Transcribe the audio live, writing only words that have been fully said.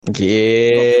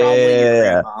Yeah. Probably your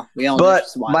grandma. We all know But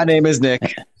she's wild. my name is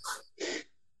Nick.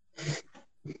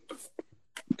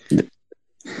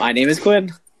 My name is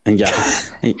Quinn. And yeah,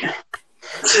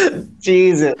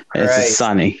 Jesus this is Christ.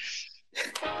 Sunny.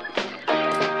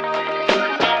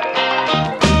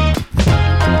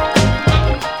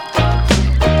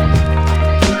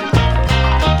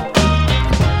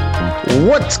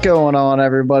 What's going on,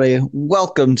 everybody?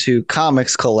 Welcome to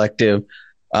Comics Collective.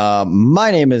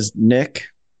 My name is Nick.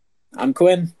 I'm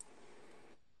Quinn.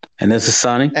 And this is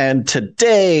Sunny. And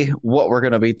today, what we're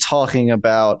going to be talking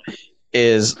about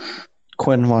is...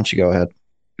 Quinn, why don't you go ahead?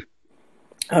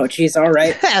 Oh, geez. All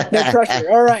right. No pressure.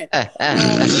 All right.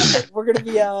 We're gonna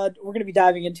be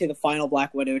diving into the final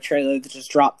Black Widow trailer that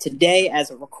just dropped today as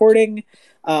a recording.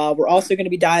 We're also going to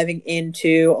be diving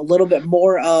into a little bit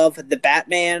more of the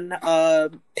Batman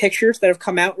pictures that have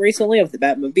come out recently of the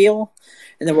Batmobile,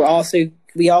 and then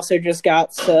we also just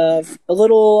got a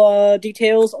little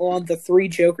details on the Three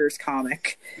Jokers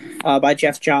comic by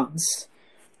Jeff Johns.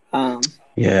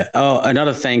 Yeah. Oh,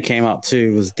 another thing came out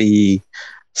too was the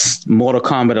Mortal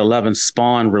Kombat 11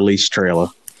 Spawn release trailer.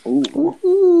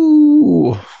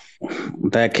 Ooh.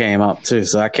 That came out too,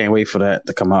 so I can't wait for that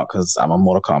to come out because I'm a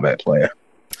Mortal Kombat player.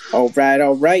 All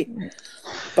right.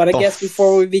 But I guess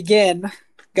before we begin, go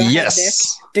ahead,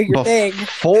 Yes. Nick, do your thing.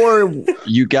 Before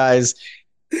you guys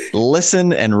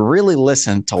listen and really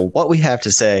listen to what we have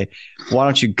to say, why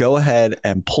don't you go ahead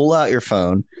and pull out your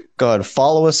phone, go ahead,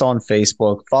 follow us on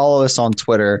Facebook, follow us on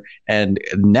Twitter, and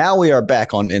now we are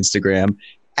back on Instagram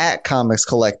at Comics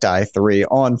Collect I3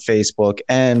 on Facebook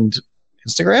and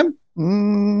Instagram.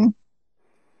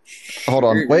 Hold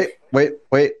on. Wait.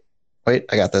 I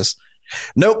got this.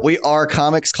 Nope. We are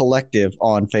Comics Collective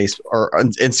on Facebook or on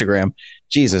Instagram.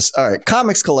 Jesus. All right.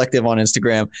 Comics Collective on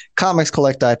Instagram, Comics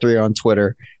Collect I3 on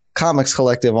Twitter, Comics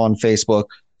Collective on Facebook.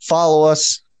 Follow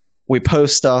us. We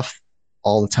post stuff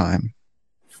all the time.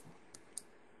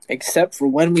 Except for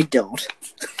when we don't.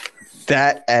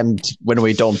 That and when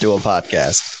we don't do a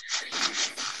podcast.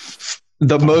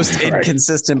 The most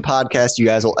inconsistent podcast you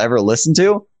guys will ever listen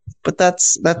to, but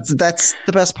that's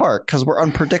the best part because we're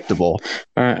unpredictable.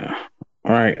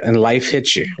 All right, and life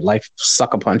hits you. Life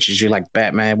sucker punches you like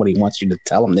Batman when he wants you to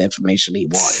tell him the information he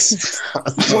wants.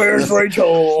 Where's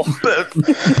Rachel?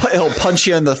 He'll punch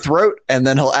you in the throat and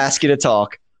then he'll ask you to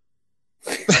talk.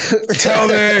 Tell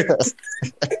me.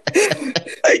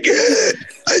 I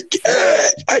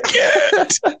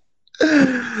can't.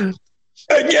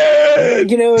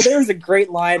 You know, there was a great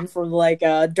line from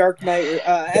Dark Knight,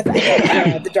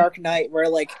 the Dark Knight, where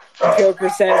Joker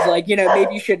says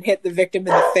maybe you shouldn't hit the victim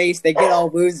in the face; they get all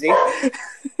woozy.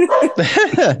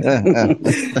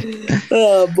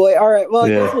 Oh boy! All right, well, I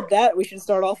guess with that, we should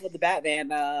start off with the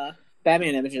Batman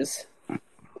images.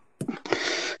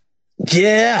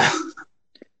 Yeah,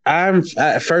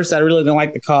 at first I really didn't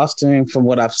like the costume from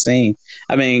what I've seen.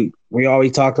 I mean, we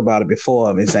already talked about it before.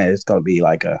 I mean, saying it's going to be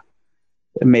like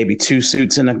maybe two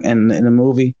suits in the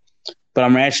movie, but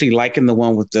I'm actually liking the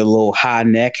one with the little high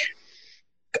neck,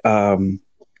 the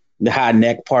high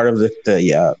neck part of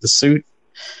the suit.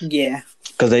 Yeah,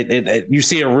 because you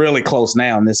see it really close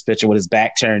now in this picture with his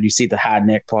back turned. You see the high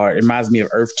neck part. It reminds me of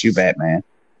Earth 2 Batman.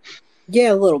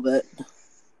 Yeah, a little bit.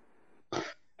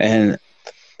 And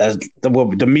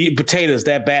the meat and potatoes,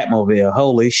 that Batmobile,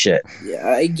 holy shit.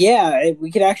 Yeah,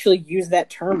 we could actually use that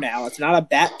term now. It's not a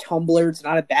bat tumbler, it's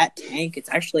not a bat tank, it's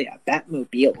actually a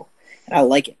Batmobile. And I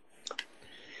like it.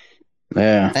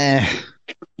 Yeah.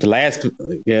 The last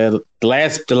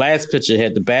picture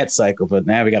had the Bat Cycle, but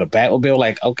now we got a Batmobile.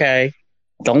 Like, okay,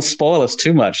 don't spoil us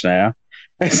too much now.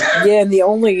 Yeah, and the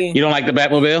only... You don't like the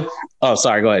Batmobile? Oh,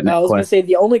 sorry, go ahead. I was going to say,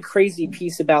 the only crazy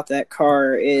piece about that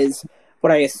car is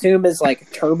what I assume is like a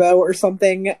turbo or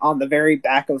something on the very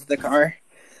back of the car.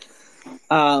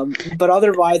 But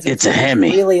otherwise, it's a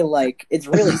Hemi. It's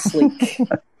really sleek.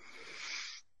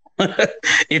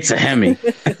 It's a Hemi.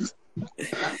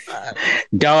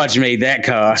 Dodge made that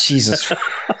car. Jesus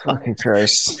fucking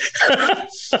Christ.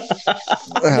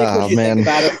 Oh, man.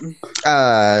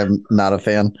 I'm not a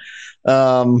fan.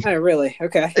 Oh, really?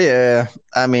 Okay. Yeah.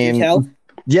 I mean... Can you tell?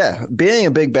 Yeah, being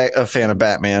a big fan of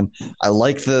Batman, I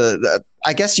like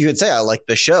I guess you could say I like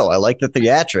the show. I like the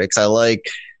theatrics. I like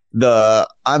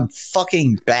I'm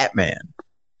fucking Batman.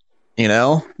 You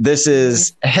know, this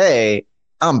is, hey,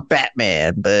 I'm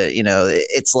Batman, but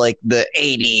it's like the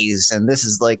 80s, and this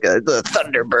is like the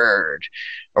Thunderbird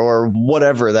or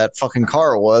whatever that fucking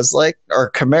car was,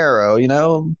 or Camaro.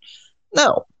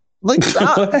 No,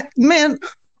 man,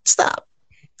 stop.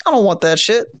 I don't want that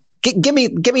shit. Give me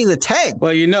the tank.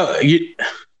 Well, he had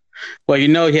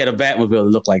a Batmobile that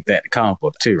looked like that in the comic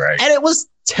book too, right? And it was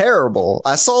terrible.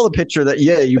 I saw the picture that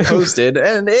you posted,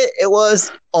 and it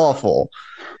was awful.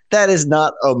 That is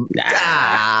not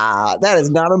that is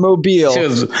not a mobile.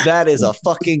 That is a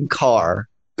fucking car.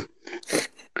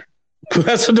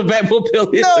 That's what the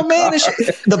Batmobile is. No, man,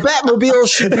 the Batmobile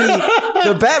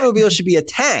should be a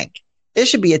tank. It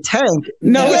should be a tank.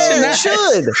 No, it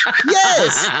should.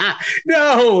 Yes.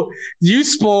 No, you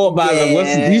spoiled by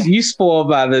you spoiled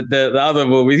by the other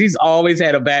movies. He's always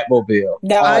had a Batmobile.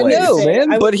 No, I know,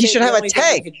 man, but he should have a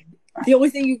tank. The only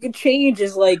thing you could change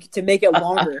is like to make it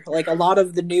longer. Like a lot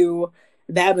of the new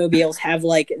Batmobiles have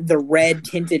like the red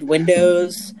tinted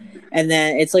windows, and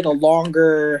then it's like a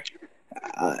longer.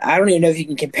 I don't even know if you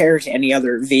can compare it to any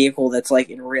other vehicle that's like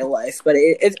in real life, but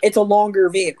it's a longer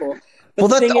vehicle. But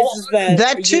well,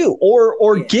 that too,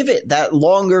 or give it that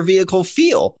longer vehicle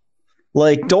feel.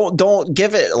 Like don't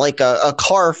give it like a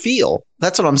car feel.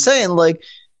 That's what I'm saying. Like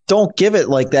don't give it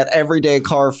like that everyday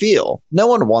car feel. No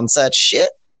one wants that shit.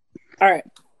 All right.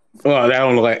 Well, that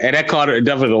don't look like, and that car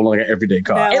definitely don't look like an everyday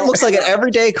car. No. It looks like an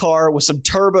everyday car with some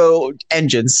turbo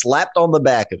engine slapped on the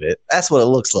back of it. That's what it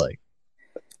looks like.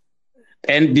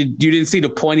 And you didn't see the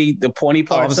pointy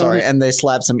parts? Oh, I'm sorry. And they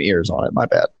slapped some ears on it. My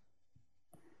bad.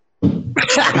 Like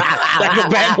a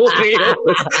Batmobile.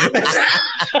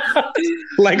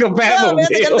 Like a Batmobile. No,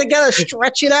 man, they gotta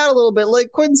stretch it out a little bit.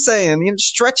 Like Quinn's saying, you know,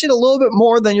 stretch it a little bit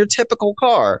more than your typical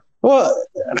car. Well,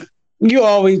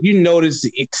 you notice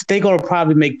they're gonna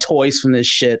probably make toys from this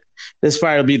shit. This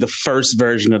probably be the first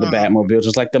version of the Batmobile,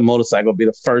 just like the motorcycle will be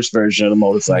the first version of the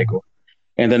motorcycle.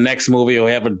 And the next movie will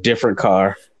have a different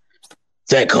car.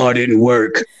 That car didn't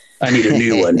work. I need a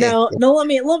new one. No, let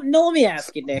me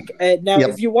ask you, Nick.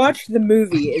 If you watch the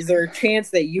movie, is there a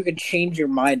chance that you could change your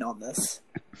mind on this?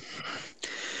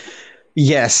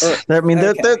 Yes,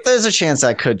 there's a chance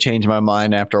I could change my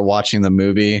mind after watching the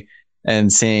movie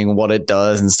and seeing what it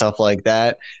does and stuff like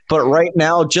that. But right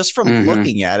now, just from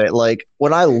looking at it, like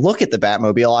when I look at the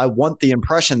Batmobile, I want the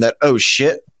impression that, oh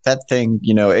shit, that thing,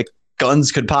 you know,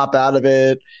 guns could pop out of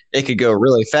it. It could go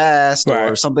really fast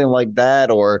or something like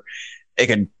that, or it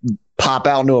could pop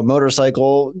out into a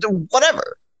motorcycle,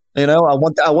 whatever. You know, I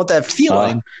want that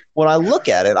feeling when I look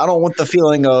at it. I don't want the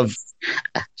feeling of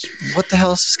what the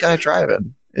hell is this guy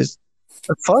driving? Is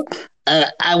the fuck?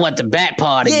 I want the Bat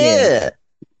Pod again.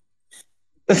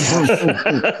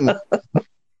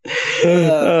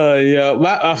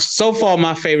 Yeah. So far,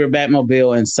 my favorite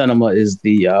Batmobile in cinema is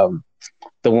the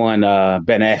one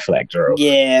Ben Affleck drove.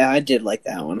 Yeah, I did like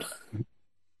that one.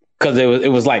 Because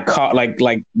it was like car, like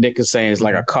Nick is saying, it's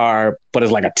like a car, but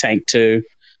it's like a tank too.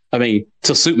 I mean,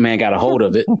 till Superman got a hold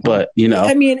of it, but you know,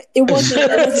 I mean, it wasn't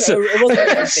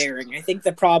daring. I think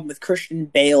the problem with Christian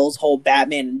Bale's whole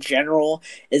Batman in general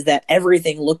is that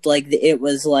everything looked like it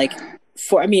was like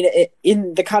for. I mean,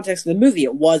 in the context of the movie,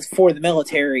 it was for the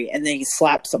military, and then he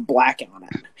slapped some black on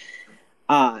it.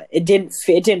 It didn't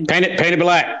paint it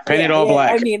black. Paint it all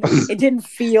black. I mean, it didn't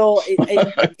feel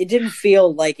it didn't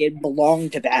feel like it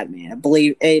belonged to Batman. I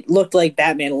believe it looked like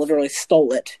Batman literally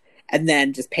stole it and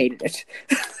then just painted it.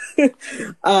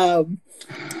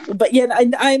 But yeah,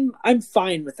 I'm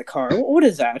fine with the car. What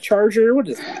is that? A Charger? What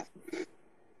is that?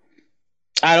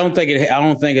 I don't think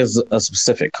it's a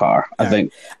specific car. I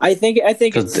think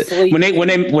it's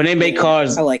when they make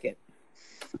cars, I like it.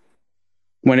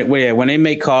 When they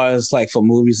make cars like for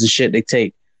movies and shit, they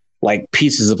take like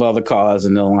pieces of other cars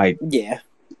and they'll like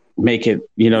make it.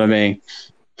 You know what I mean?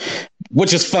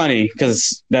 Which is funny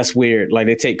because that's weird. Like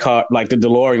they take like the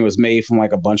DeLorean was made from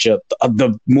like a bunch of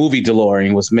the movie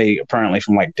DeLorean was made apparently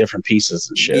from like different pieces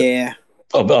and shit. Yeah,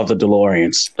 of the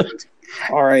DeLoreans.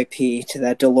 R.I.P. to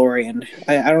that DeLorean.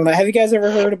 I don't know. Have you guys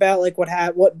ever heard about like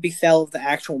what befell of the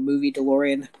actual movie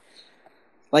DeLorean?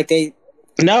 Like they.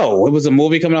 No, it was a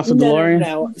movie coming off of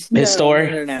DeLorean. His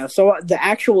story. No. So the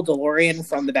actual DeLorean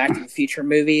from the Back to the Future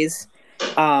movies,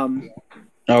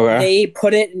 they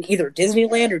put it in either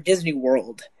Disneyland or Disney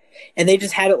World, and they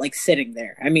just had it like sitting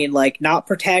there. I mean, like not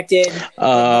protected,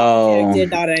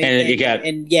 not anything.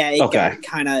 It got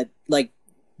kind of like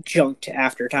junked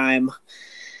after time.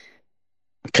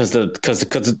 Because the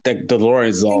DeLorean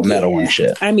is all metal and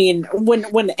shit. I mean,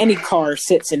 when any car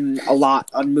sits in a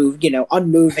lot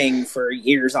unmoving for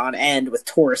years on end with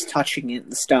tourists touching it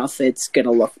and stuff, it's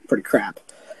gonna look pretty crap.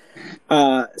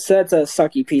 So that's a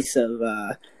sucky piece of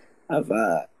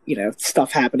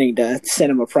stuff happening to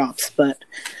cinema props. But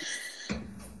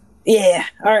yeah,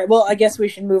 all right. Well, I guess we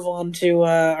should move on to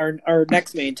our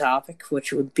next main topic,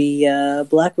 which would be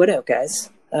Black Widow, guys.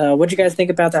 What'd you guys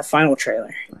think about that final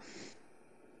trailer?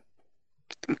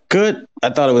 Good. I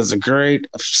thought it was great.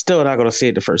 I'm still not going to see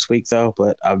it the first week though,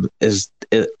 but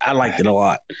I liked it a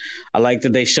lot. I like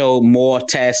that they showed more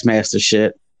Taskmaster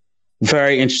shit.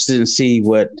 Very interested to see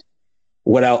what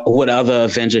other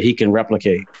Avenger he can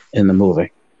replicate in the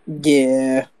movie.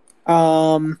 Yeah.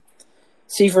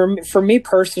 See, for me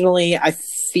personally, I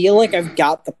feel like I've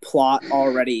got the plot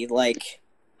already. Like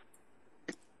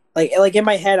in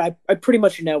my head, I pretty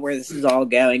much know where this is all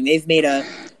going. They've made a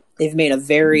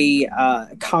very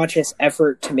conscious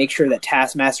effort to make sure that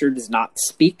Taskmaster does not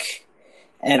speak,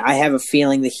 and I have a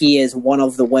feeling that he is one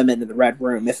of the women in the Red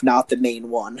Room, if not the main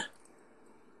one.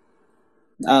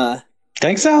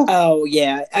 Think so? Oh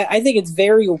yeah, I think it's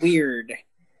very weird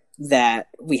that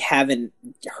we haven't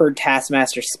heard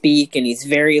Taskmaster speak, and he's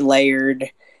very layered,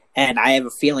 and I have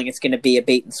a feeling it's going to be a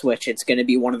bait and switch. It's going to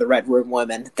be one of the Red Room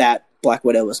women that Black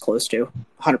Widow was close to,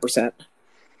 100%.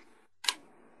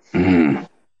 Mm.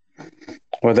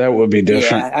 Well, that would be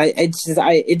different. Yeah,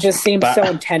 it just seems so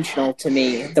intentional to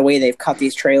me, the way they've cut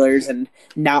these trailers and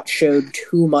not showed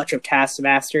too much of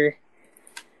Taskmaster.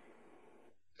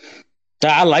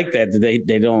 I like that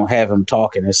they don't have him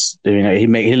talking. It's,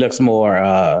 he looks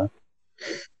more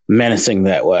menacing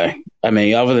that way. I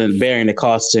mean, other than bearing the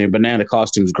costume, but now the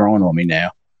costume's growing on me now.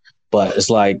 But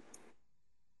it's like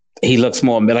he looks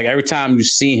more like every time you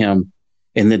see him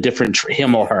in the different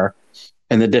him or her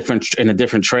in the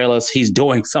different trailers, he's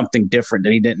doing something different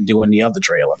that he didn't do in the other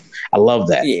trailer. I love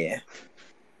that. Yeah.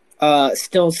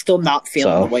 Still not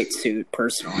feeling the white suit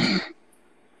personally.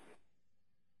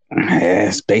 Yeah,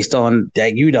 it's based on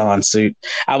that Udon suit.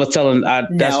 I was telling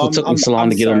that's what took me so long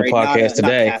to get on the podcast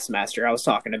today. Not Taskmaster. I was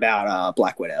talking about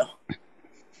Black Widow.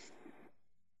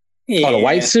 Yeah. Oh, the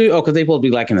white suit? Oh, because they supposed to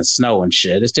be like in the snow and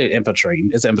shit. It's still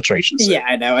infiltrating. It's infiltration suit. Yeah,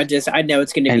 I know. I know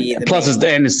it's going to be. Plus, it's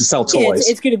to sell toys.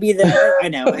 It's going to be the. I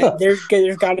know. There's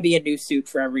got to be a new suit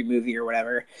for every movie or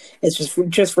whatever. It's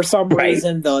just for some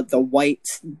reason the white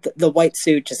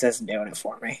suit just isn't doing it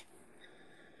for me.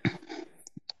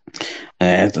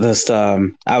 And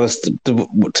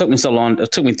it took me so long.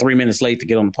 It took me 3 minutes late to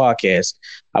get on the podcast.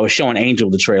 I was showing Angel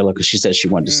the trailer because she said she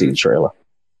wanted to see the trailer,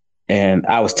 and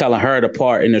I was telling her the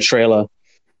part in the trailer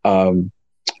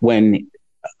when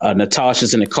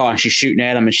Natasha's in the car and she's shooting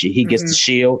at him and he gets the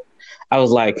shield. I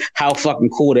was like, how fucking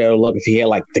cool that would look if he had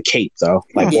like the cape though,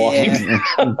 like walking.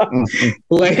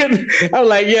 Like, I was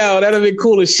like, yo, that'd be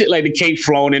cool as shit. Like the cape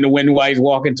flowing in the wind while he's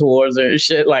walking towards her and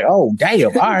shit. Like, oh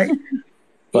damn, all right.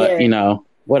 But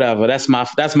whatever. That's my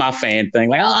fan thing.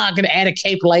 Like, I'm gonna add a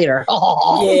cape later.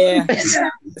 Oh. Yeah.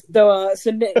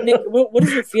 So Nick, what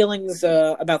is your feelings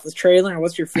about this trailer, and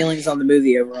what's your feelings on the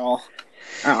movie overall?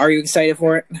 Are you excited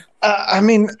for it? I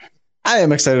mean, I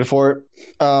am excited for it.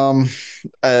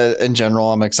 In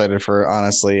general, I'm excited for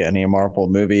honestly any Marvel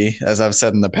movie. As I've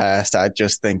said in the past, I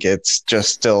just think it's just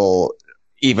still,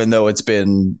 even though it's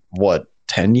been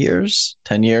 10 years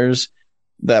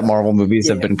that Marvel movies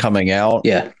have been coming out.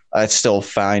 Yeah. I still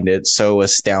find it so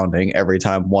astounding every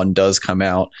time one does come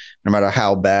out, no matter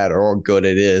how bad or good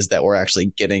it is, that we're actually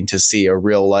getting to see a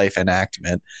real life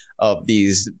enactment of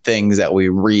these things that we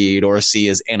read or see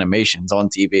as animations on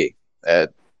TV.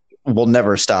 That will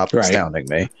never stop astounding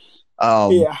me.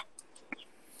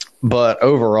 But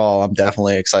overall, I'm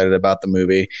definitely excited about the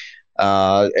movie.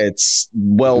 It's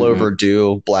well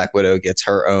overdue. Black Widow gets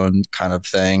her own kind of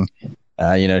thing.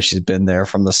 She's been there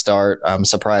from the start. I'm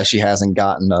surprised she hasn't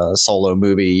gotten a solo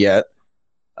movie yet.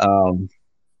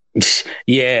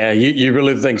 Yeah, you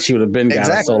really think she would have been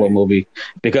got a solo movie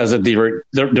because of the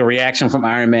reaction from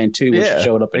Iron Man 2 when she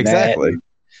showed up in exactly.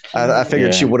 I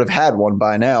figured she would have had one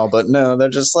by now, but no, they're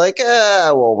just like,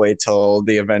 we'll wait till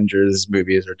the Avengers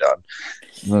movies are done.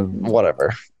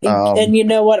 Whatever. And you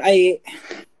know what?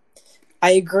 I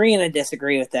agree and I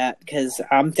disagree with that because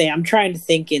I'm trying to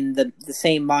think in the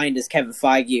same mind as Kevin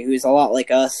Feige, who's a lot like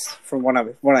us from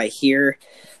what I hear,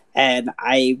 and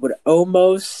I would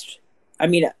almost,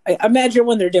 imagine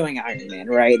when they're doing Iron Man,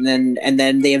 right, and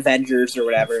then the Avengers or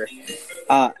whatever.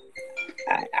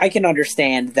 I can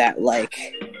understand that like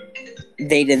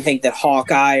they didn't think that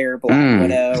Hawkeye or Black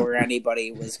Widow or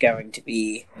anybody was going to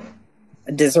be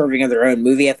deserving of their own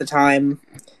movie at the time.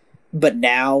 But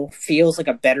now feels like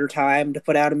a better time to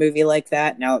put out a movie like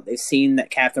that now that they've seen that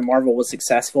Captain Marvel was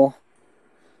successful.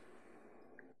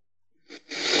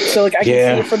 So like I can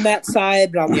see it from that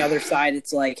side, but on the other side,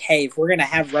 it's like, hey, if we're gonna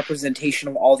have representation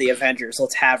of all the Avengers,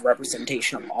 let's have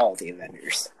representation of all the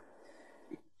Avengers.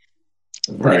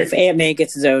 Right. If Ant-Man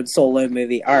gets his own solo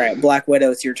movie, all right, Black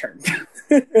Widow, it's your turn.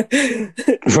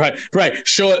 Right.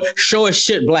 Show as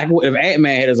shit. Black Widow. If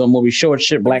Ant-Man had his own movie, show as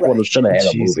shit. Black Widow should have had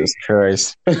a movie. Jesus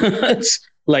Christ.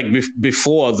 Like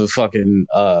before the fucking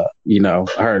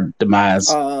her demise.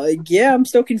 Yeah, I'm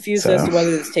still confused as to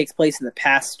whether this takes place in the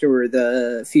past or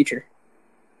the future.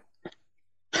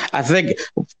 I think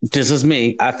this is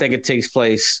me. I think it takes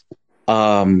place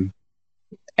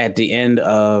at the end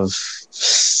of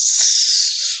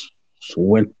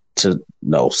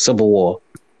Civil War.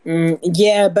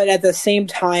 Yeah, but at the same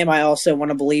time, I also want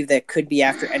to believe that could be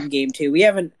after Endgame too.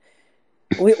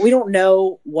 We don't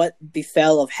know what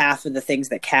befell of half of the things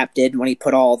that Cap did when he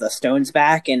put all the stones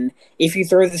back, and if you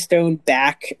throw the stone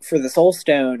back for the Soul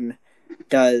Stone,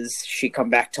 does she come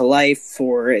back to life,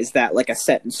 or is that like a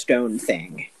set in stone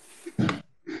thing? No,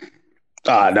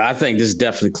 I think this is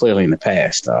definitely clearly in the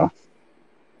past, though.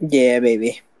 Yeah,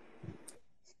 maybe.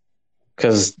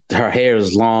 Because her hair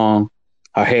is long.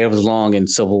 Her hair was long in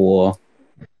Civil War.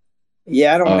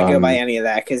 Yeah, I don't want to go by any of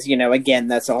that because, again,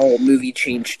 that's a whole movie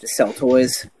change to sell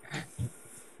toys.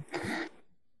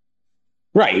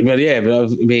 Right, but I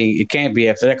mean, it can't be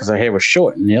after that because her hair was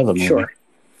short in the other movie. Sure.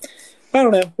 I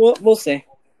don't know. We'll see.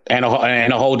 And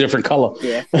a whole different color.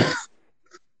 Yeah.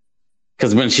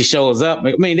 Because when she shows up,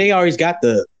 I mean, they always got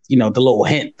the little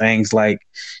hint things like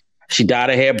she dyed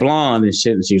her hair blonde and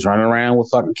shit, and she was running around with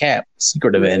fucking Cap,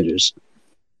 Secret Avengers.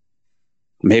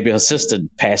 Maybe her sister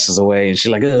passes away and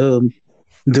she's like, I'm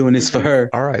doing this for her.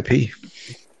 R.I.P.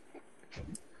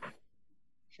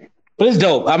 But it's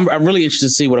dope. I'm really interested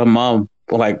to see what her mom,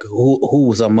 like, who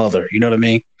was her mother. You know what I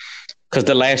mean? Because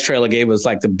the last trailer gave us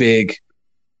like the big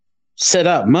set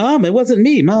up. Mom, it wasn't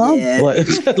me, Mom. Yeah. Like,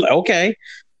 okay.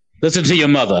 Listen to your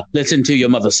mother.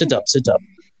 Sit up.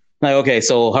 Like, okay,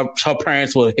 so her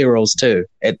parents were heroes too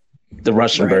at the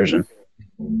Russian version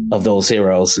of those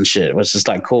heroes and shit. It was just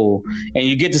like cool. And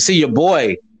you get to see your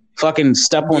boy fucking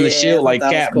step on the shield like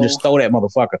Cap and just throw that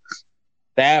motherfucker.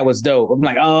 That was dope. I'm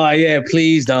like, oh yeah,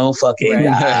 please don't fucking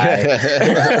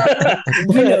die.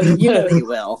 you know he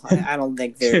will. I don't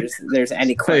think there's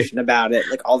any question about it.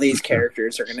 Like all these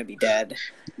characters are gonna be dead.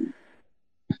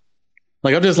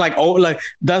 Like I'm just like, oh, like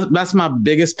that's my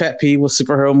biggest pet peeve with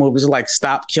superhero movies. Like,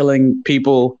 stop killing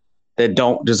people that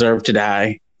don't deserve to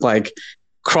die. Like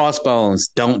Crossbones,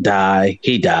 don't die.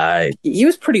 He died. He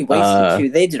was pretty wasted too.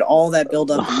 They did all that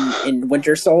build up in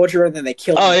Winter Soldier, and then they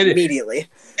killed him immediately.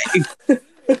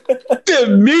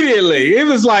 Immediately, it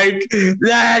was like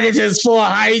that. It's just for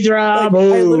Hydra. I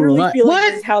literally feel like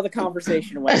this is how the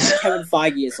conversation went. Kevin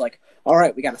Feige is like, all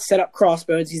right, we got to set up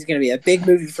Crossbones. He's going to be a big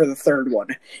movie for the third one.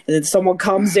 And then someone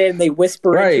comes in, they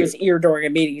whisper into his ear during a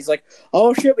meeting. He's like,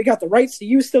 oh shit, we got the rights to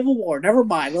use Civil War. Never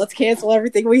mind. Let's cancel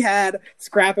everything we had.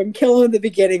 Scrap him. Kill him in the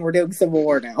beginning. We're doing Civil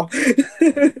War now.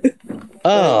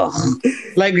 Oh,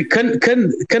 like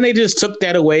couldn't they just took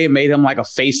that away and made him like a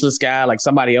faceless guy, like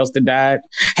somebody else that died?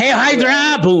 Hey,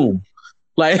 Hydra! Boom!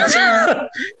 Like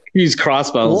use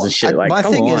Crossbones and shit. Like, my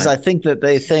thing is, I think that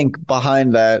they think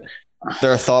behind that.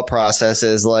 Their thought process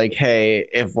is like, hey,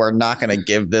 if we're not going to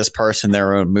give this person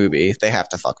their own movie, they have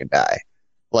to fucking die.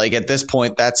 Like at this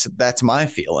point, that's my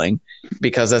feeling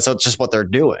because that's just what they're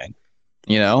doing,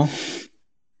 you know?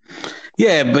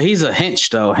 Yeah, but he's a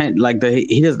hench though.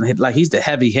 He doesn't like he's the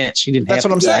heavy hench. He didn't. That's have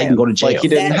what I'm saying. He can go to jail. Like, he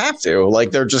didn't have to. Like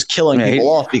they're just killing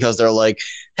people off because they're like,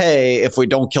 hey, if we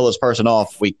don't kill this person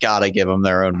off, we gotta give them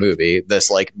their own movie.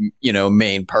 This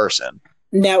main person.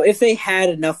 Now, if they had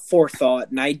enough forethought,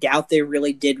 and I doubt they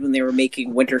really did when they were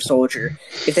making Winter Soldier,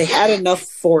 if they had enough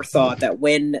forethought that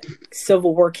when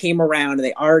Civil War came around and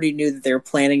they already knew that they were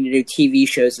planning to do TV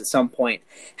shows at some point,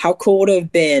 how cool would it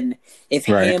have been if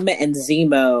him and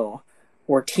Zemo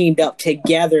were teamed up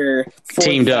together for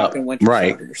the Falcon Winter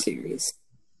Soldier series?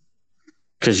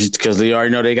 Because they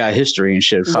already know they got history and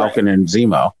shit. Falcon and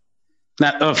Zemo.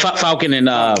 Not Falcon and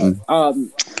Rumlow.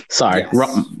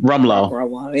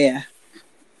 Rumlow, yeah.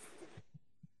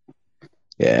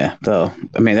 Yeah, though.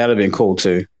 I mean, that'd have been cool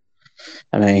too.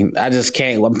 I mean, I just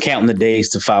can't. I'm counting the days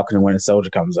till Falcon and Winter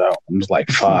Soldier comes out. I'm just like,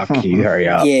 fuck, you hurry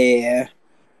up. Yeah.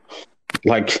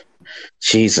 Like,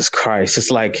 Jesus Christ,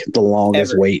 it's like the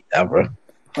longest wait ever.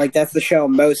 Like that's the show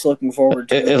I'm most looking forward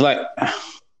to. It's like,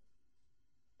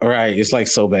 right? It's like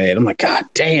so bad. I'm like, God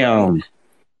damn.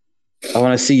 I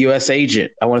want to see U.S.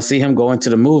 Agent. I want to see him go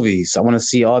into the movies. I want to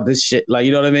see all this shit. Like,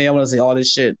 you know what I mean? I want to see all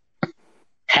this shit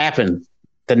happen.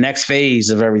 The next phase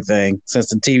of everything, since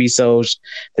the TV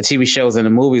shows and the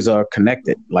movies are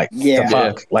connected. Like, the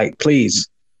fuck? Like, please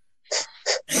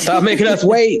stop making us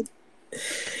wait.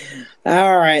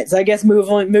 All right, so I guess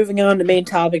moving on to main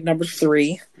topic number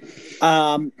 3.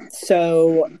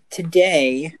 So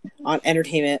today on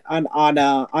entertainment,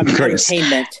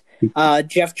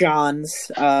 Jeff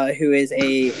Johns, who is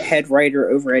a head writer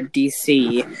over at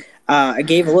DC,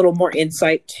 gave a little more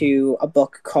insight to a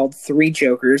book called Three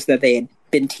Jokers that they had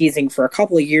been teasing for a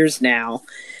couple of years now.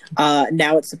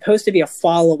 Now it's supposed to be a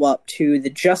follow-up to the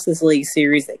Justice League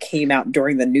series that came out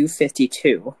during the New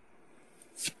 52.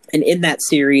 And in that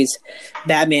series,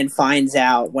 Batman finds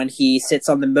out when he sits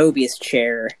on the Mobius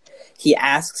chair, he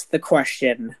asks the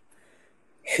question,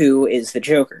 who is the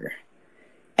Joker?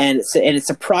 And it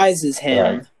surprises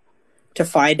him to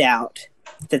find out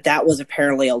that that was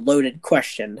apparently a loaded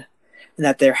question, and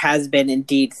that there has been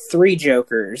indeed three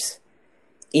Jokers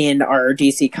in our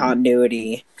DC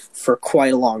continuity for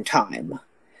quite a long time.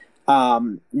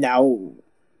 Now,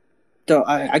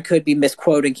 I could be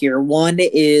misquoting here. One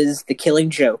is the Killing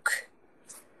Joke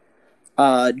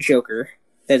Joker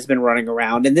that's been running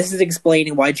around, and this is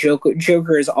explaining why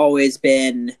Joker has always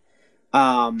been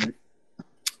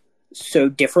so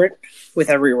different with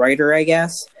every writer, I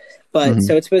guess. But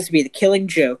so it's supposed to be the Killing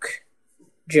Joke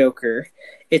Joker.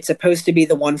 It's supposed to be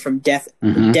the one from Death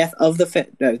in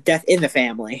the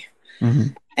Family,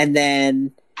 and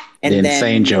then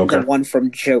Insane Joker, the one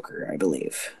from Joker, I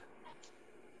believe.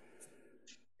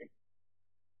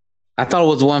 I thought it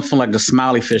was the one from like the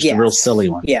Smiley Fish, the real silly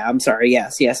one. Yeah, I'm sorry.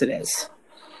 Yes, it is.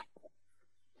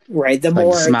 Right, the like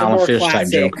more Smiley Fish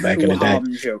classic type joke back in the day.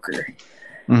 Joker.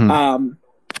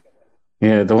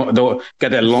 Yeah, the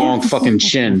got that long fucking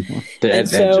chin. And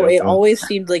so it always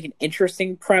seemed like an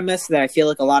interesting premise that I feel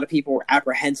like a lot of people were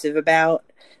apprehensive about.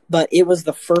 But it was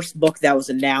the first book that was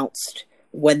announced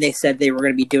when they said they were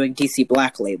going to be doing DC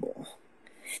Black Label,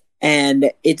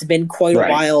 and it's been quite a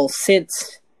while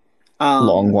since.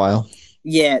 Long while.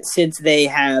 Yeah, since they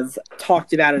have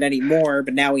talked about it anymore,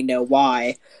 but now we know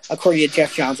why. According to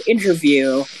Jeff Johns'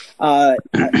 interview,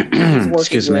 he's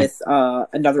working with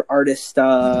another artist,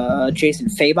 Jason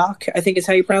Fabok, I think is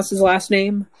how you pronounce his last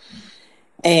name.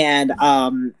 And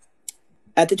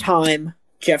at the time,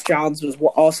 Jeff Johns was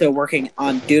also working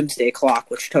on Doomsday Clock,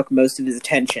 which took most of his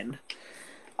attention.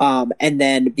 And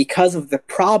then because of the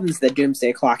problems that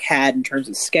Doomsday Clock had in terms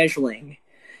of scheduling,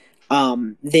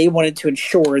 they wanted to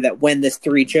ensure that when this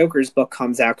Three Jokers book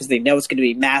comes out, because they know it's going to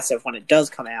be massive when it does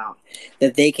come out,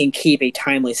 that they can keep a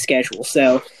timely schedule.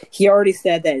 So he already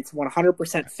said that it's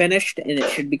 100% finished and it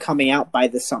should be coming out by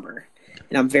the summer.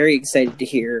 And I'm very excited to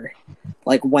hear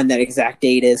like when that exact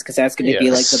date is, because that's going to be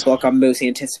like the book I'm most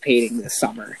anticipating this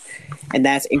summer. And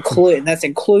that's including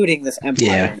this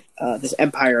Empire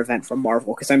event from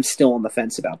Marvel, because I'm still on the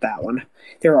fence about that one.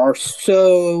 There are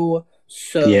so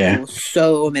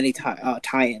many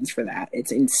tie-ins for that.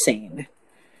 It's insane.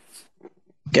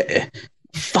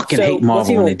 Fucking hate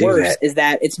Marvel when they do that. Is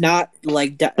that it's not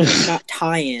like it's not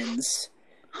tie-ins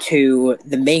to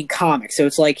the main comic. So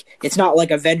it's not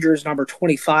like Avengers number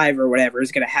 25 or whatever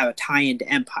is going to have a tie-in to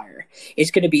Empire.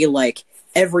 It's going to be like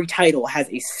every title has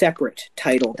a separate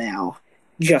title now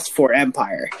just for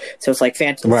Empire. So it's like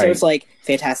So it's like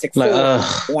Fantastic Four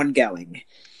ongoing,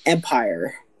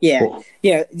 Empire.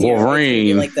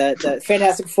 Wolverine. Like the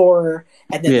Fantastic Four,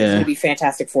 and then there's going to be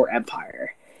Fantastic Four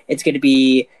Empire. It's going to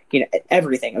be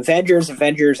everything. Avengers,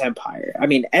 Empire. I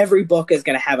mean, every book is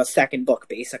going to have a second book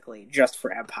basically just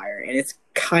for Empire, and it's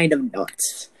kind of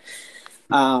nuts.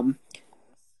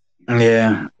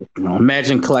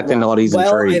 Imagine collecting all these in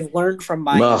trade. I've learned from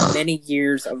my many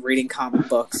years of reading comic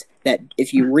books that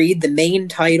if you read the main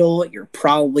title, you're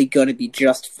probably going to be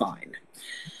just fine.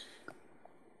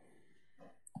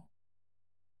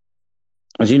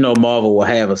 As you know, Marvel will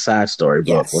have a side story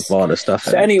book with all the stuff.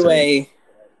 So anyway,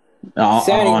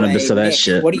 that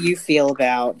shit. What do you feel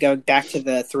about going back to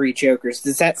the Three Jokers?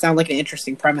 Does that sound like an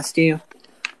interesting premise to you?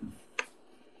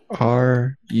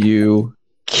 Are you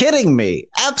kidding me?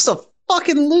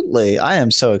 Absolutely. I am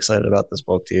so excited about this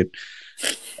book, dude.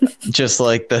 Just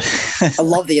like I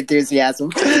love the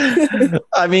enthusiasm.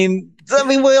 I mean,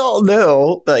 we all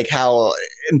know like how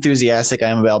enthusiastic I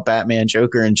am about Batman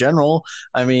Joker in general.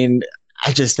 I mean,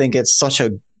 I just think it's such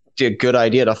a good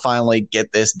idea to finally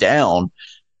get this down.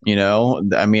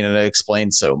 I mean, it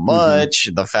explains so much.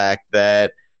 The fact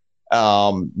that,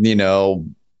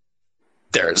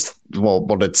 there's,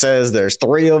 what it says, there's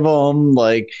three of them.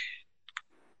 Like,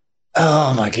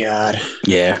 oh my God.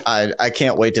 Yeah. I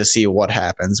can't wait to see what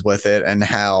happens with it and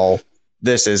how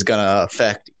this is going to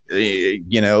affect,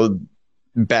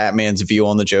 Batman's view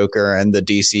on the Joker and the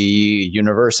DC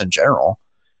universe in general.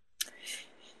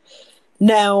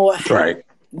 Now, right.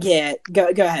 Yeah, go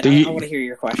ahead. I want to hear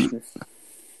your question.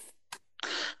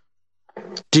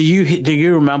 Do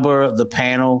you remember the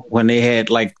panel when they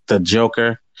had like the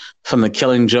Joker from the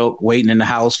Killing Joke waiting in the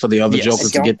house for the other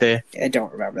Jokers to get there? I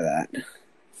don't remember that.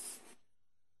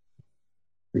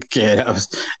 Yeah,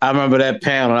 I remember that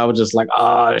panel. And I was just like,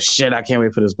 oh shit, I can't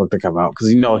wait for this book to come out because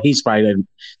he's probably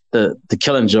the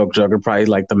Killing Joker, probably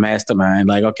like the mastermind.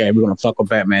 Like, okay, we're gonna fuck with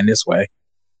Batman this way,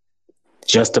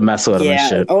 just to mess with him and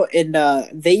shit. Oh, and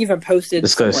they even posted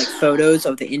some, like, photos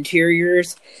of the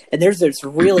interiors, and there's this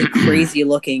really crazy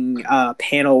looking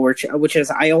panel which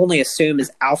is, I only assume, is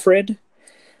Alfred,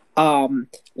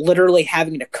 literally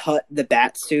having to cut the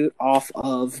bat suit off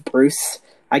of Bruce,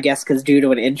 I guess, because due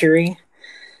to an injury.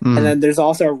 And then there's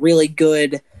also a really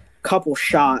good couple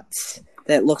shots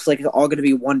that looks like it's all going to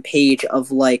be one page of,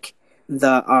 like,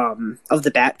 the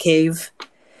Batcave,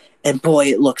 and boy,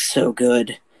 it looks so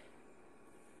good.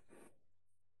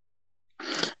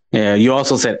 Yeah, you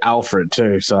also said Alfred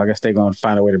too, so I guess they're going to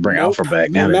find a way to bring Alfred back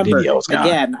now that DDO's gone.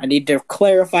 Again, I need to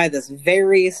clarify this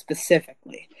very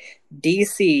specifically.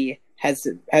 DC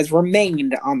has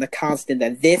remained on the constant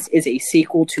that this is a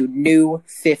sequel to New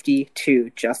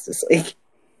 52 Justice League.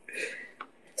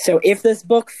 So if this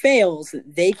book fails,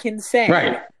 they can say,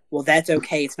 right, well, that's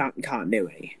okay, it's not in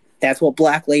continuity. That's what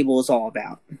Black Label is all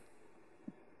about.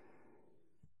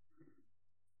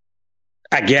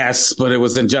 I guess, but it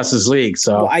was in Justice League,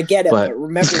 so... Well, I get it, but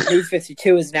remember, New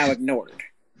 52 is now ignored.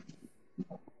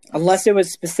 Unless it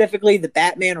was specifically the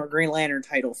Batman or Green Lantern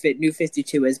title, New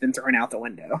 52 has been thrown out the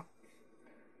window.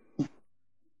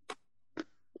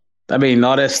 I mean,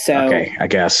 not as... So, okay, I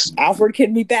guess. Alfred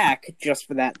can be back just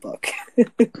for that book.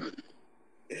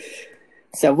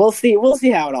 So we'll see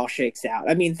how it all shakes out.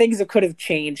 I mean, things could have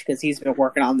changed because he's been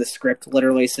working on the script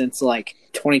literally since, like,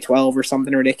 2012 or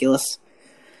something ridiculous.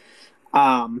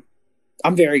 I'm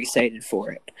very excited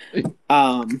for it.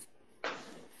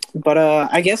 But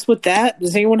I guess with that,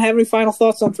 does anyone have any final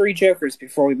thoughts on Three Jokers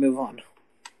before we move on?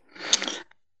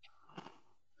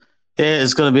 Yeah,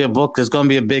 it's going to be a book. It's going to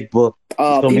be a big book. People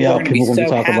are going to be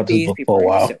so happy. People are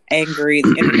going to be so angry.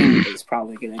 The internet is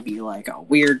probably going to be like a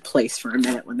weird place for a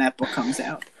minute when that book comes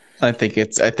out. I think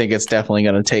it's definitely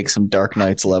going to take some Dark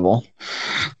Knights level.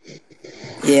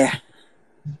 Yeah.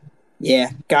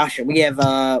 Yeah, gosh, we have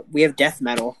Death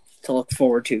Metal to look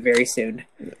forward to very soon.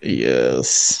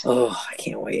 Yes. Oh, I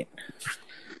can't wait.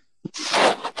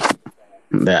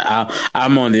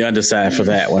 I'm on the underside for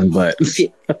that one, but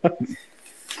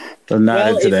I'm not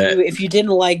into that. If you didn't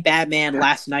like Batman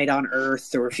Last Night on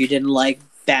Earth, or if you didn't like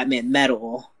Batman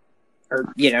Metal,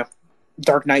 or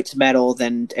Dark Knight's Metal,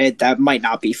 then that might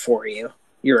not be for you.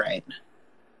 You're right.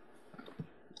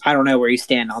 I don't know where you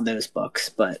stand on those books,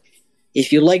 but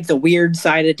if you like the weird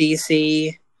side of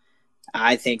DC,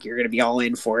 I think you're going to be all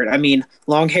in for it. I mean,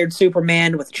 long-haired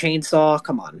Superman with a chainsaw,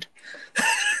 come on.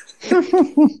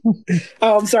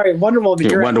 Oh, I'm sorry, Wonder Woman.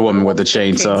 Yeah, Wonder Woman with a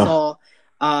chainsaw.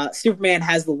 Superman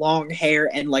has the long hair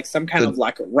and like some kind of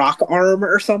like rock arm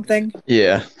or something.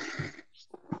 Yeah.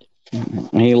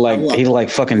 He like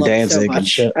fucking Danzig so and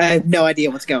shit. I have no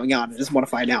idea what's going on. I just want to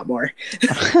find out more.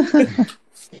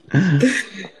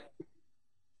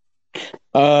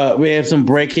 We have some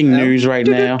breaking news right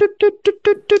now.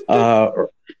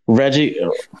 Reggie,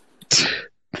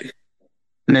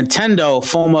 Nintendo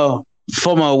former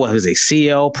what was he,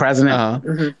 CEO,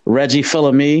 president, Reggie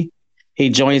Fils-Aimé, he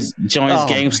joins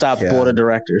GameStop board of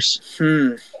directors.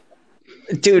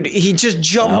 Dude, he just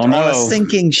jumped on a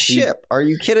sinking ship. Are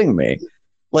you kidding me?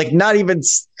 Like not even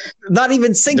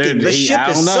sinking. Dude, the ship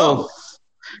is sunk.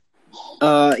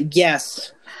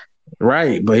 Yes.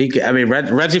 Right, but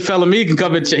Reggie Fils-Aimé can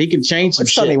come and he can change some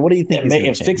shit. What do you think? Make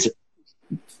him fix it.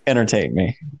 Entertain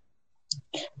me.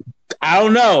 I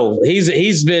don't know.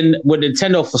 He's been with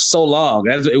Nintendo for so long.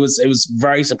 It was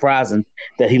very surprising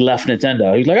that he left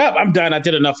Nintendo. He's like, oh, I'm done. I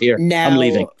did enough here. I'm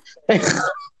leaving.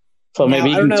 So maybe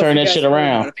he can turn that shit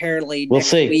around. Apparently,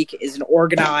 next week is an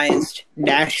organized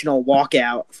national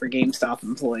walkout for GameStop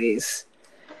employees.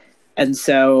 And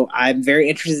so I'm very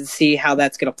interested to see how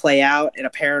that's going to play out. And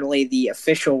apparently the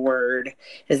official word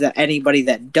is that anybody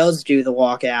that does do the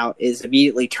walkout is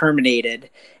immediately terminated.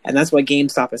 And that's what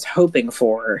GameStop is hoping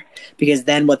for. Because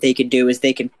then what they can do is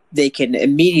they can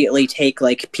immediately take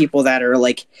like people that are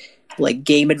like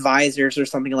game advisors or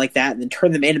something like that and then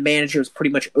turn them into managers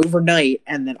pretty much overnight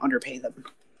and then underpay them.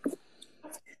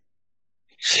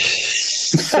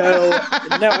 So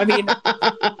no, I mean,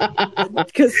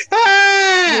 because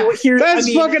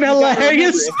that's fucking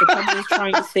hilarious. If the company's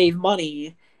trying to save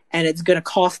money and it's going to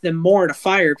cost them more to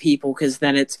fire people, because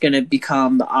then it's going to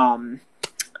become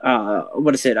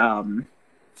what is it?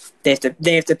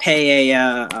 They have to pay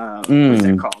a what is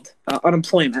it called?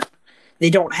 Unemployment. They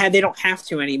don't have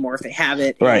to anymore if they have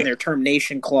it in their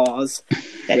termination clause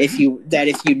that if you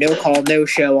no call no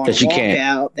show on a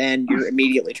walkout, then you're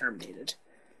immediately terminated.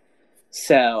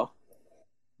 So,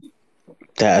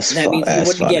 That means you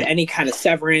wouldn't funny. get any kind of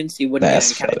severance. You wouldn't get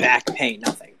any kind of back pay.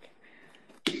 Nothing.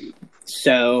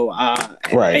 So,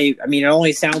 right. I mean, it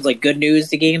only sounds like good news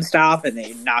to GameStop, and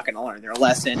they're not going to learn their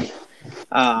lesson.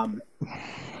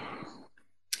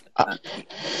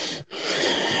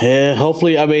 Yeah,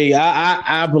 hopefully. I mean,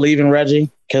 I believe in Reggie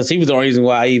because he was the reason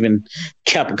why I even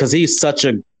kept, because he's such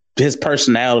his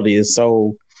personality is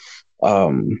so,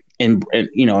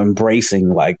 embracing.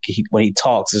 Like when he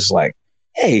talks, it's like,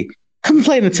 hey, come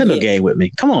play a Nintendo game with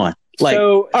me. Come on. Like,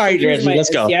 all right, Reggie, let's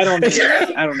go. See, I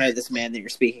don't know this man that you're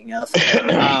speaking of.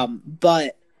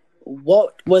 But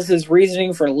what was his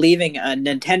reasoning for leaving a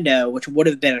Nintendo, which would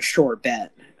have been a sure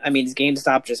bet? I mean, is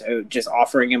GameStop just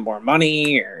offering him more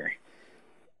money, or?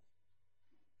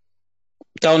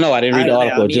 Don't know. I didn't read the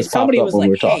article. It just popped up when we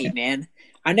were talking. Hey, man,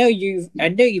 I know you've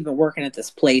been working at this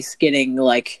place, getting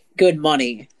like good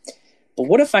money, but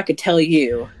what if I could tell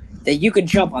you that you could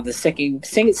jump on the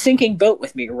sinking boat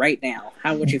with me right now?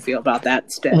 How would you feel about that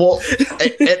instead? Well,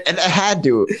 it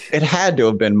had to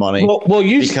have been money.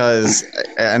 Because,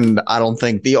 and I don't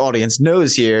think the audience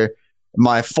knows here,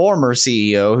 my former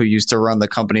CEO, who used to run the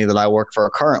company that I work for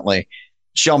currently,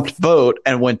 jumped boat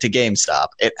and went to GameStop.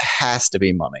 It has to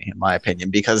be money, in my opinion,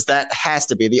 because that has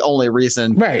to be the only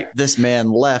reason this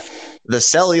man left the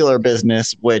cellular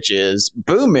business, which is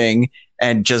booming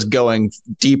and just going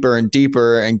deeper and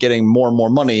deeper and getting more and more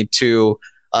money, to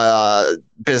a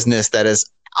business that is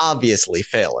obviously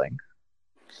failing.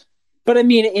 But I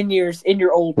mean, in your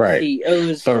old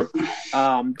CEO's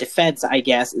defense, I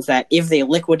guess, is that if they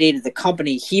liquidated the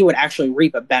company, he would actually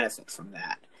reap a benefit from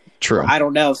that. True. I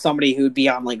don't know if somebody who would be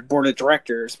on like board of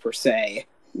directors per se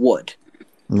would.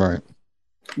 Right.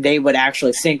 They would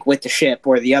actually sink with the ship,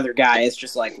 where the other guy is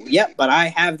just like, yep, but I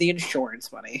have the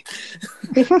insurance money.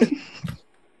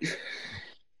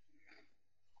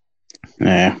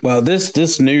 Yeah. Well,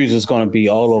 this news is going to be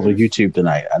all over YouTube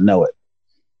tonight. I know it,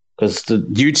 because the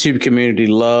YouTube community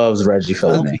loves Reggie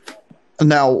Fils-Aimé.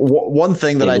 Now, one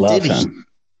thing that I did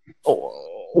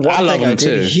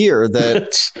hear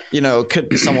that,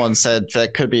 someone said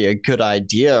that could be a good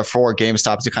idea for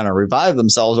GameStop to kind of revive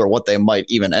themselves, or what they might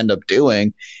even end up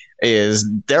doing, is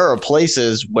there are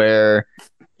places where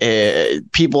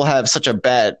people have such a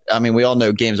bad, I mean, we all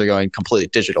know games are going completely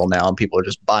digital now, and people are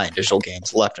just buying digital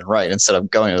games left and right instead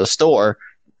of going to the store,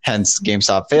 hence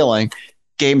GameStop failing.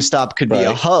 GameStop could be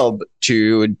a hub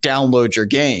to download your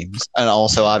games, and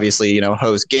also obviously,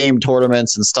 host game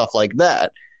tournaments and stuff like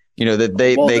that. That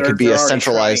they could be a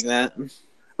centralized,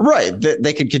 right.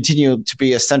 They could continue to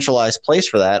be a centralized place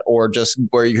for that, or just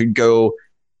where you could go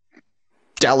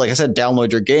down, like I said,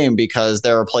 download your game, because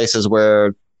there are places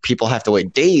where people have to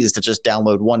wait days to just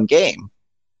download one game.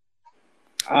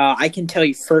 I can tell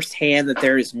you firsthand that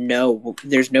there's no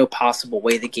possible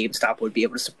way that GameStop would be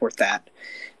able to support that.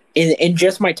 In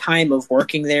just my time of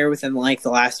working there within like the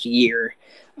last year,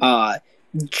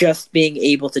 just being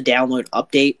able to download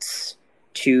updates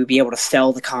to be able to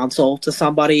sell the console to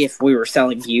somebody if we were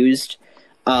selling used,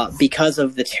 because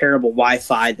of the terrible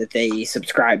Wi-Fi that they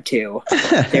subscribe to.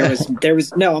 There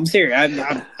was no, I'm serious.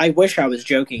 I wish I was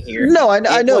joking here. No, I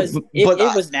know,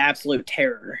 it was an absolute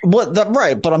terror.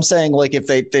 Right, but I'm saying, like, if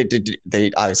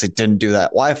they obviously didn't do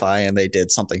that Wi-Fi, and they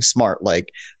did something smart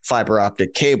like fiber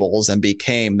optic cables and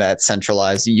became that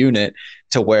centralized unit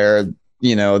to where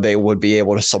they would be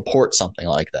able to support something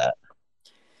like that.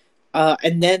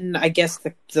 And then I guess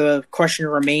the question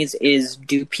remains is,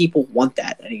 do people want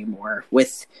that anymore?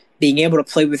 With being able to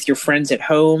play with your friends at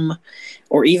home,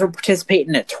 or even participate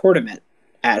in a tournament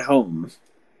at home?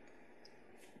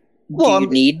 Do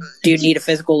you need a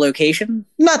physical location?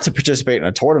 Not to participate in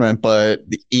a tournament, but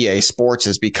the EA Sports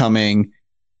is becoming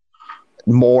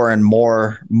more and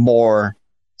more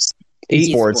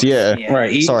esports. Yeah.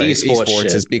 Right. Esports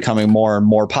is becoming more and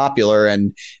more popular,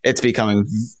 and it's becoming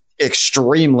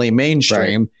extremely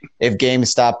mainstream. Right. If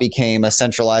GameStop became a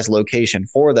centralized location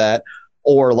for that,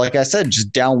 or like I said,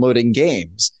 just downloading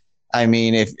games. I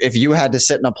mean, if you had to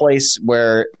sit in a place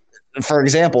where, for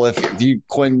example,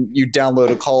 when you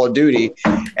download a Call of Duty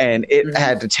and it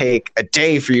had to take a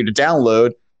day for you to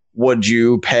download, would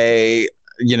you pay,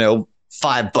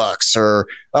 $5 or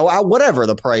whatever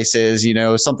the price is,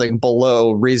 something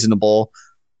below reasonable,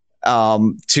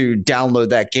 to download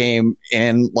that game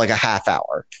in like a half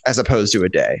hour as opposed to a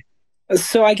day?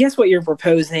 So I guess what you're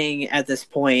proposing at this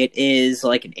point is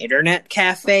like an internet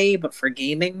cafe, but for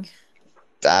gaming?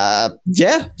 Yeah,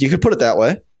 you could put it that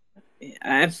way.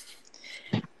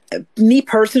 Me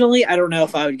personally, I don't know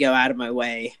if I would go out of my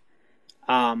way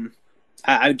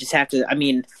I would just have to. I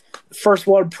mean, first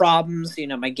world problems.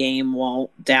 My game won't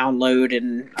download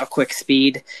in a quick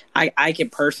speed. I can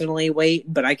personally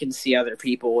wait, but I can see other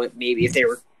people maybe if they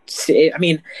were. I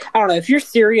mean, I don't know. If you're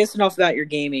serious enough about your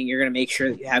gaming, you're going to make sure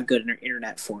that you have good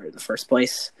internet for it in the first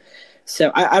place.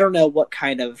 So I don't know what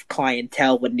kind of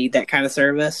clientele would need that kind of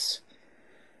service.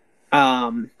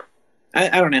 I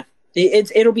don't know.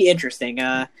 It'll be interesting.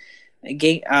 I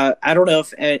don't know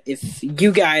if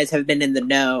you guys have been in the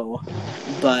know,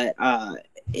 but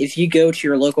if you go to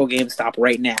your local GameStop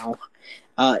right now,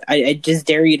 I just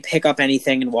dare you to pick up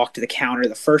anything and walk to the counter.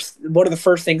 One of the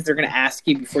first things they're going to ask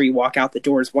you before you walk out the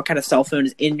door is what kind of cell phone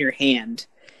is in your hand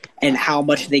and how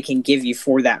much they can give you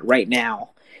for that right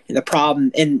now. And the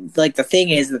problem, and like the thing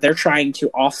is that they're trying to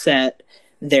offset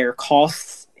their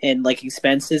costs and like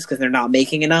expenses because they're not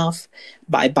making enough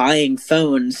by buying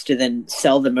phones to then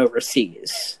sell them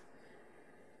overseas.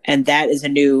 And that is a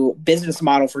new business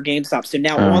model for GameStop. So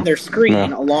now on their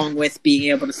screen, along with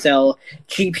being able to sell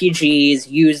GPGs,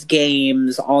 used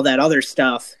games, all that other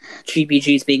stuff,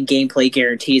 GPGs being gameplay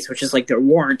guarantees, which is like their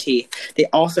warranty, they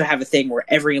also have a thing where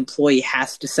every employee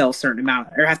has to sell a certain amount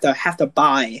or have to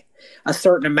buy a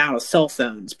certain amount of cell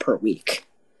phones per week.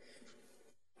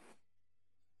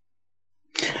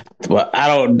 Well,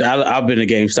 I've been to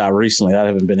GameStop recently. I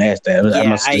haven't been asked that.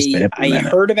 Yeah, I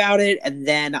heard about it, and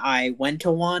then I went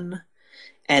to one,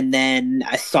 and then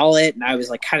I saw it, and I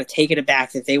was like kind of taken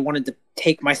aback that they wanted to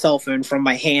take my cell phone from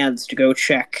my hands to go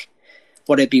check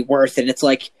what it'd be worth. And it's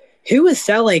like, who is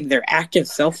selling their active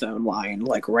cell phone line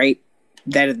like right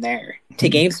then and there to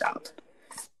GameStop?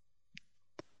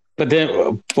 But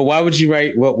why would you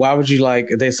write? Why would you like?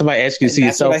 If somebody asks you to see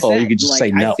your cell phone, you could just say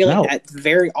no. I feel like that's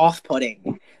very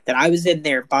off-putting. That I was in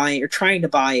there buying or trying to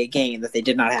buy a game that they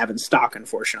did not have in stock,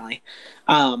 unfortunately,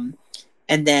 and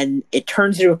then it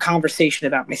turns into a conversation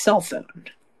about my cell phone.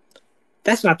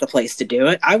 That's not the place to do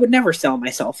it. I would never sell my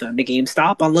cell phone to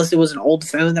GameStop unless it was an old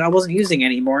phone that I wasn't using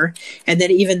anymore. And then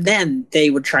even then,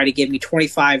 they would try to give me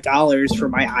 $25 for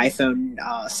my iPhone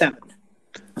 7.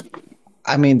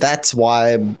 I mean, that's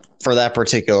why for that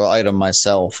particular item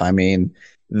myself, I mean,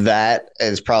 that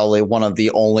is probably one of the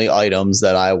only items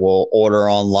that I will order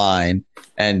online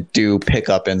and do pick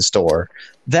up in store.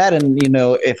 That and,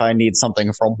 if I need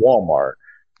something from Walmart.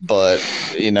 But,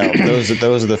 those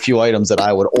are the few items that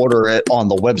I would order it on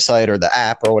the website or the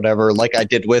app or whatever, like I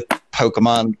did with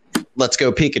Pokemon Let's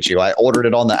Go Pikachu. I ordered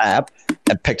it on the app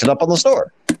and picked it up on the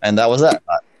store. And that was that.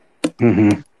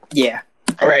 Mm-hmm. Yeah.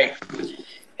 Right.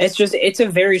 It's a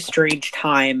very strange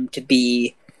time to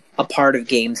be a part of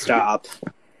GameStop.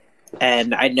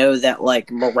 And I know that like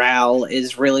morale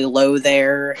is really low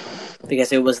there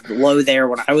because it was low there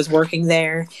when I was working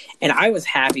there. And I was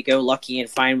happy-go-lucky and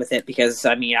fine with it because,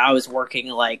 I mean, I was working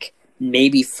like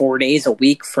maybe 4 days a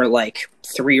week for like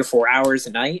 3 or 4 hours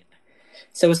a night.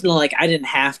 So it's not like I didn't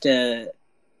have to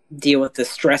deal with the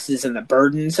stresses and the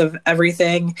burdens of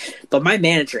everything. But my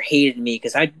manager hated me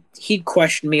because he'd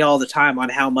question me all the time on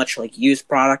how much like used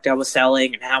product I was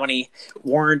selling and how many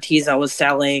warranties I was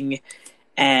selling.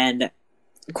 And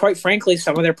quite frankly,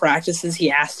 some of their practices he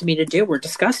asked me to do were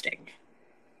disgusting.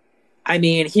 I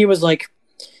mean, he was like,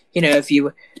 if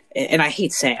you, and I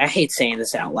hate saying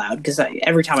this out loud because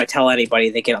every time I tell anybody,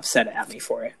 they get upset at me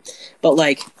for it. But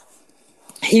like,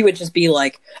 he would just be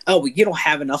like, "Oh, well, you don't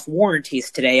have enough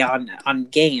warranties today on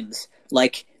games.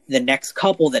 Like the next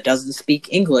couple that doesn't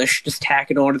speak English, just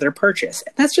tack it onto their purchase."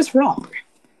 And that's just wrong.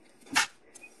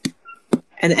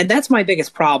 And that's my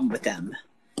biggest problem with them.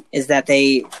 Is that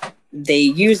they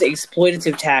use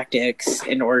exploitative tactics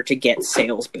in order to get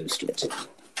sales boosted.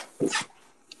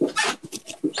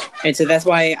 And so that's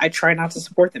why I try not to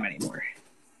support them anymore.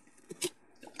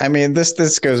 I mean,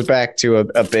 this goes back to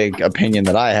a big opinion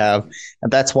that I have,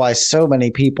 and that's why so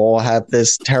many people have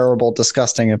this terrible,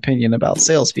 disgusting opinion about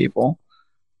salespeople.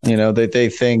 They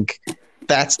think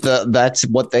that's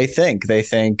what they think. They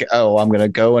think, oh, I'm going to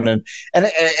go in and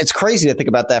it's crazy to think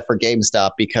about that for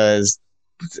GameStop because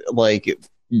like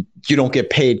you don't get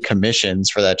paid commissions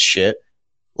for that shit.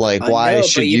 Like, why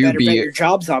should you be? Your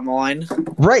job's on the line,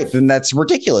 right? Then that's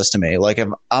ridiculous to me. Like, if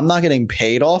I'm not getting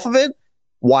paid off of it,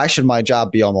 why should my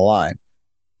job be on the line?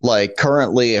 Like,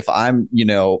 currently, if I'm,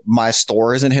 my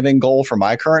store isn't hitting goal for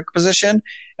my current position,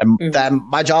 and that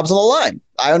my job's on the line.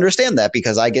 I understand that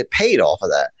because I get paid off of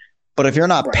that. But if you're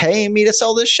not paying me to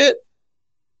sell this shit,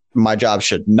 my job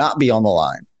should not be on the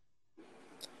line.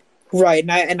 Right,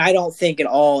 and I don't think at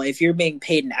all, if you're being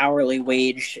paid an hourly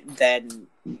wage, then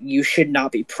you should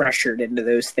not be pressured into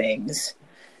those things.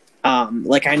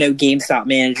 like I know GameStop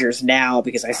managers now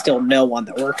because I still know one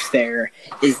that works there,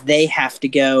 is they have to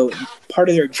go, part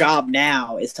of their job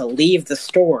now is to leave the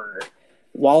store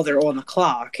while they're on the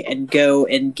clock and go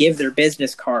and give their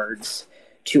business cards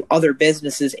to other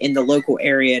businesses in the local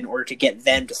area in order to get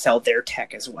them to sell their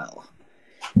tech as well.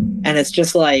 And it's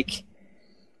just like,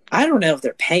 I don't know if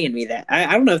they're paying me that.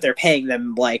 I don't know if they're paying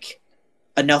them like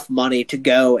enough money to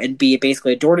go and be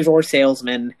basically a door-to-door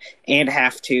salesman and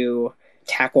have to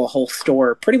tackle a whole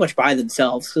store pretty much by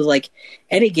themselves. Because like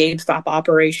any GameStop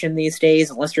operation these days,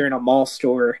 unless you're in a mall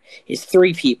store, is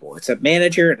 3 people. It's a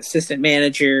manager, an assistant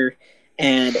manager,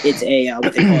 and it's a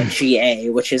what they call a GA,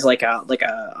 which is like a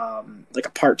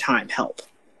part-time help.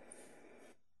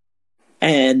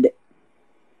 And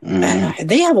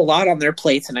they have a lot on their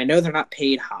plates, and I know they're not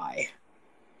paid high.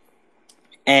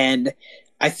 And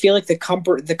I feel like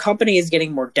the company is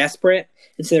getting more desperate,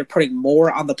 and so they're putting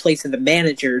more on the plates of the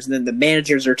managers, and then the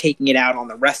managers are taking it out on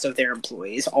the rest of their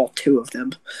employees, all 2 of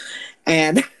them.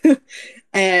 And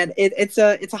it's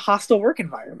a hostile work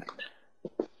environment.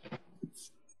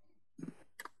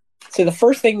 So the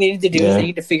first thing they need to do is they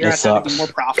need to figure out how to be more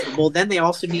profitable. Then they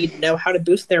also need to know how to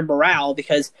boost their morale,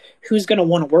 because who's going to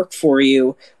want to work for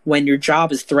you when your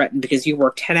job is threatened because you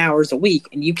work 10 hours a week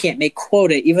and you can't make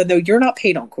quota even though you're not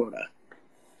paid on quota?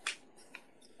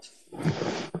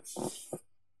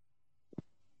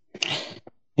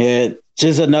 Yeah,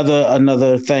 just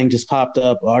another thing just popped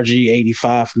up.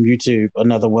 RG85 from YouTube,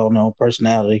 another well-known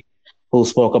personality who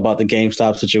spoke about the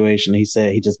GameStop situation. He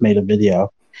said he just made a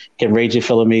video. Can Raging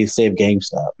Philomene save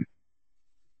GameStop?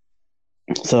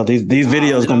 So these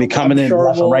videos going to be coming in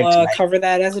left and right tonight. Cover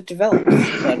that as it develops.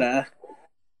 But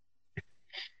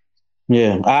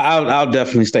yeah, I'll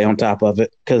definitely stay on top of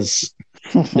it, because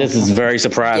this is very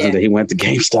surprising that he went to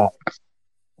GameStop.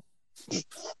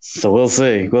 So we'll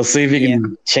see. We'll see if he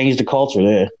can change the culture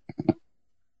there.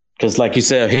 Because, like you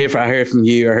said, I heard from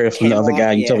you. I heard from the other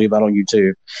guy you told me about on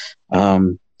YouTube.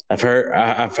 I've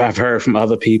heard from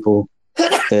other people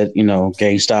that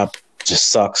GameStop just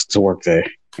sucks to work there.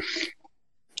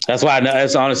 That's why.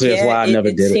 That's why I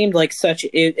never did it.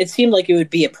 It seemed like it would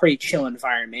be a pretty chill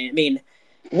environment. I mean,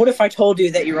 what if I told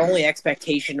you that your only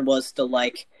expectation was to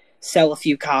like sell a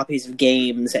few copies of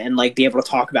games and like be able to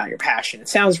talk about your passion? It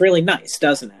sounds really nice,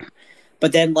 doesn't it?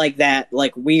 But then like that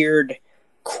like weird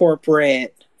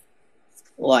corporate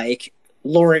like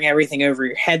luring everything over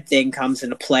your head thing comes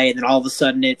into play, and then all of a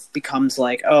sudden it becomes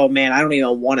like, oh man, I don't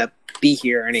even want to be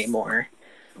here anymore.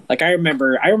 Like I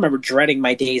remember dreading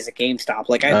my days at GameStop.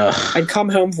 Like I'd come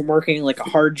home from working like a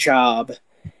hard job,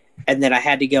 and then I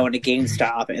had to go into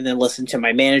GameStop and then listen to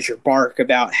my manager bark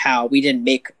about how we didn't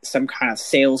make some kind of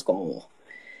sales goal.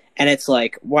 And it's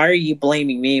like, why are you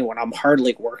blaming me when I'm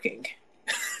hardly working?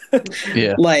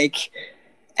 Yeah. Like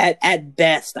at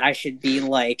best I should be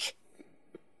like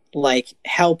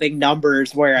helping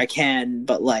numbers where I can,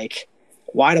 but like,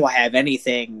 why do I have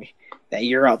anything that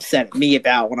you're upset at me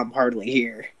about when I'm hardly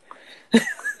here?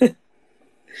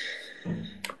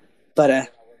 But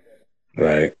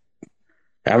right.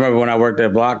 I remember when I worked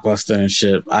at Blockbuster and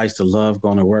shit, I used to love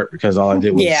going to work because all I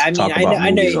did was talk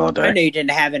about movies all day. I know you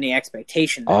didn't have any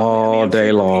expectations. All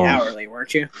day long. Hourly,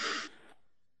 weren't you?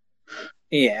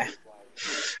 Yeah.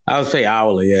 I would say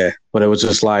hourly, yeah. But it was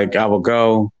just like I would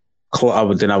go, I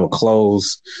would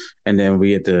close, and then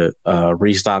we had to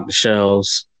restock the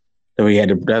shelves.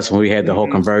 Then that's when we had the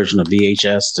whole conversion of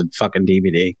VHS to fucking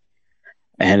DVD.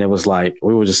 And it was like,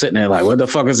 we were just sitting there like, what the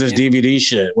fuck is this DVD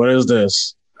shit? What is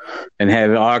this? And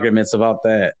having arguments about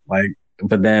that. Like,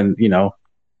 but then,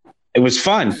 it was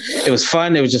fun. It was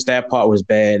fun. It was just that part was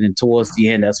bad. And towards the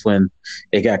end, that's when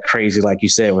it got crazy. Like you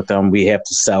said, with them, we have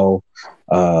to sell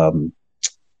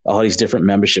all these different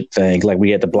membership things. Like we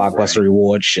had the Blockbuster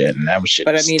reward shit, and that was shit.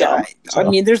 But I mean, I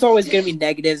mean, there's always going to be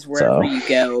negatives wherever you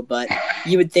go. But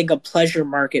you would think a pleasure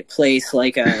marketplace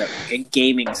like a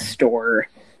gaming store,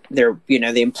 the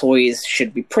employees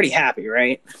should be pretty happy,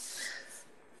 right?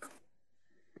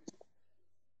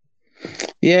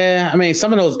 Yeah, I mean,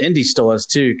 some of those indie stores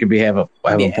too could have a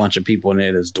bunch of people in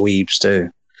there that's dweebs too.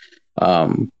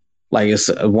 Like it's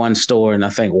one store, and I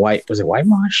think White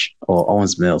Marsh or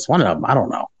Owens Mills, one of them. I don't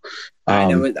know. I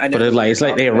know. But it's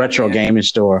like they're a retro gaming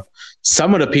store.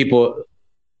 Some of the people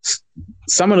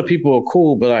are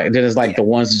cool, but like then it's like the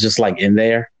ones that just like in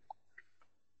there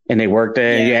and they work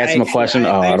there. Yeah, you ask them a question.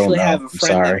 I don't know. I have a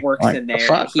friend that works in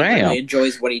there. He really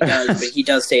enjoys what he does, but he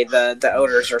does say the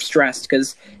owners are stressed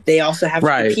because they also have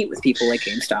to compete with people like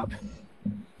GameStop.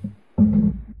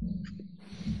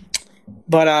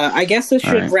 But I guess this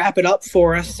should wrap it up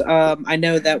for us. I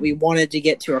know that we wanted to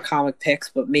get to our comic picks,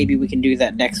 but maybe we can do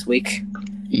that next week.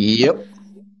 Yep.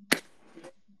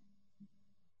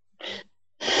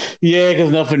 Yeah,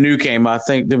 because nothing new came. I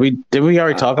think did we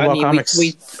already talk about comics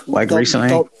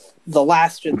recently? The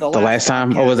last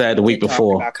time, or was that the week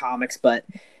before? About comics, but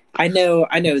I know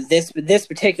this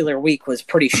particular week was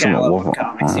pretty shallow on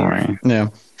comics here. Right. Yeah.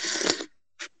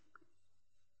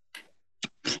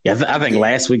 Yeah, I think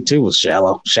last week too was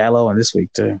shallow, and this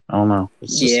week too. I don't know.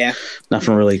 Yeah,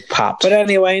 nothing really popped. But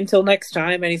anyway, until next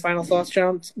time, any final thoughts,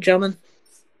 gentlemen?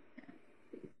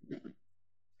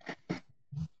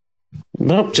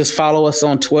 Nope. Just follow us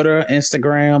on Twitter,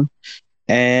 Instagram,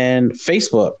 and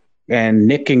Facebook, and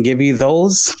Nick can give you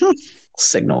those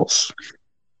signals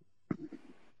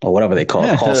or whatever they call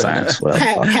it, call signs,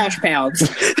 hash pounds,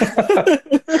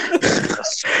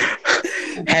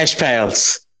 hash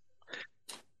pounds.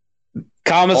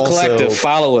 Comics Collective,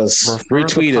 follow us,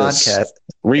 retweet us,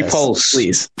 repost. Yes,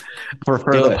 please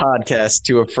refer the podcast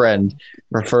to a friend.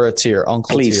 Refer it to your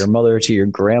uncle, to your mother, to your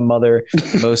grandmother.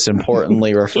 Most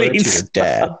importantly, refer it to your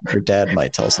dad. Your dad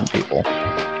might tell some people.